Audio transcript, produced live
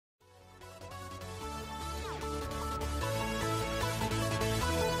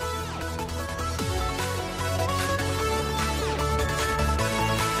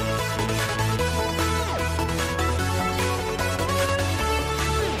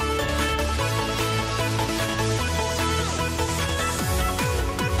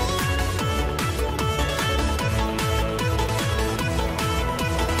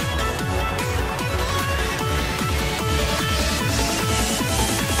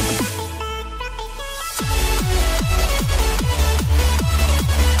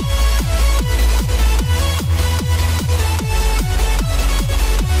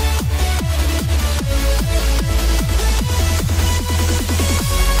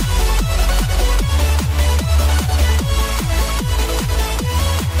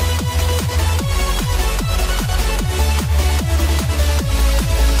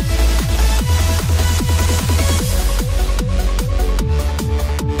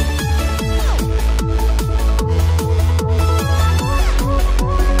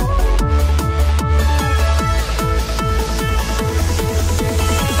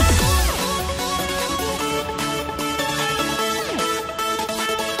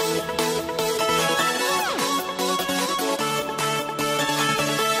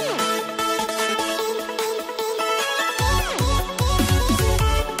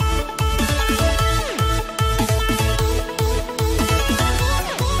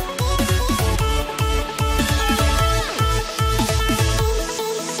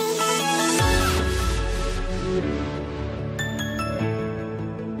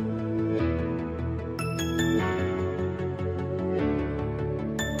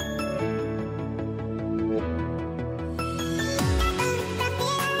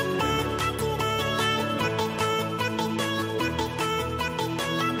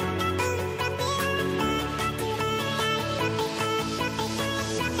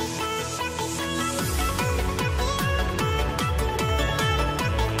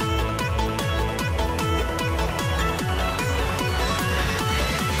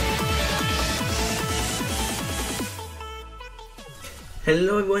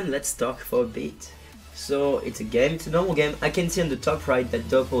Hello everyone, let's talk for a bit. So it's a game, it's a normal game. I can see on the top right that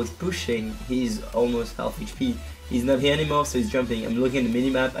Dopo is pushing, he's almost half HP. He's not here anymore, so he's jumping. I'm looking at the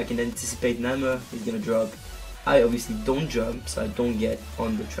minimap, I can anticipate Namor, he's gonna drop. I obviously don't jump, so I don't get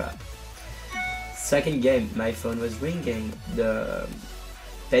on the trap. Second game, my phone was ringing. The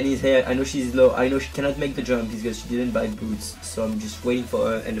Penny's here, I know she's low, I know she cannot make the jump because she didn't buy boots. So I'm just waiting for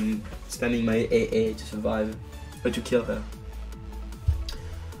her and I'm spamming my AA to survive, or to kill her.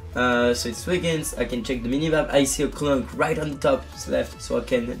 So it's Wiggins, I can check the minimap, I see a clunk right on the top left, so I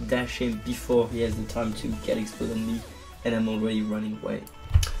can dash him before he has the time to get exploded on me, and I'm already running away.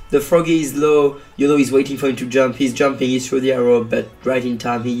 The Froggy is low, YOLO is waiting for him to jump, he's jumping, he threw the arrow, but right in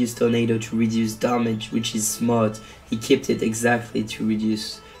time he used Tornado to reduce damage, which is smart. He kept it exactly to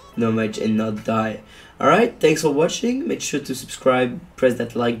reduce damage and not die. Alright, thanks for watching, make sure to subscribe, press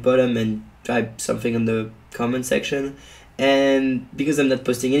that like button and type something in the comment section. And because I'm not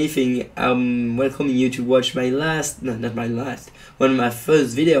posting anything, I'm welcoming you to watch my one of my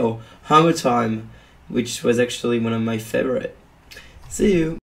first video, Hammer Time, which was actually one of my favorite. See you!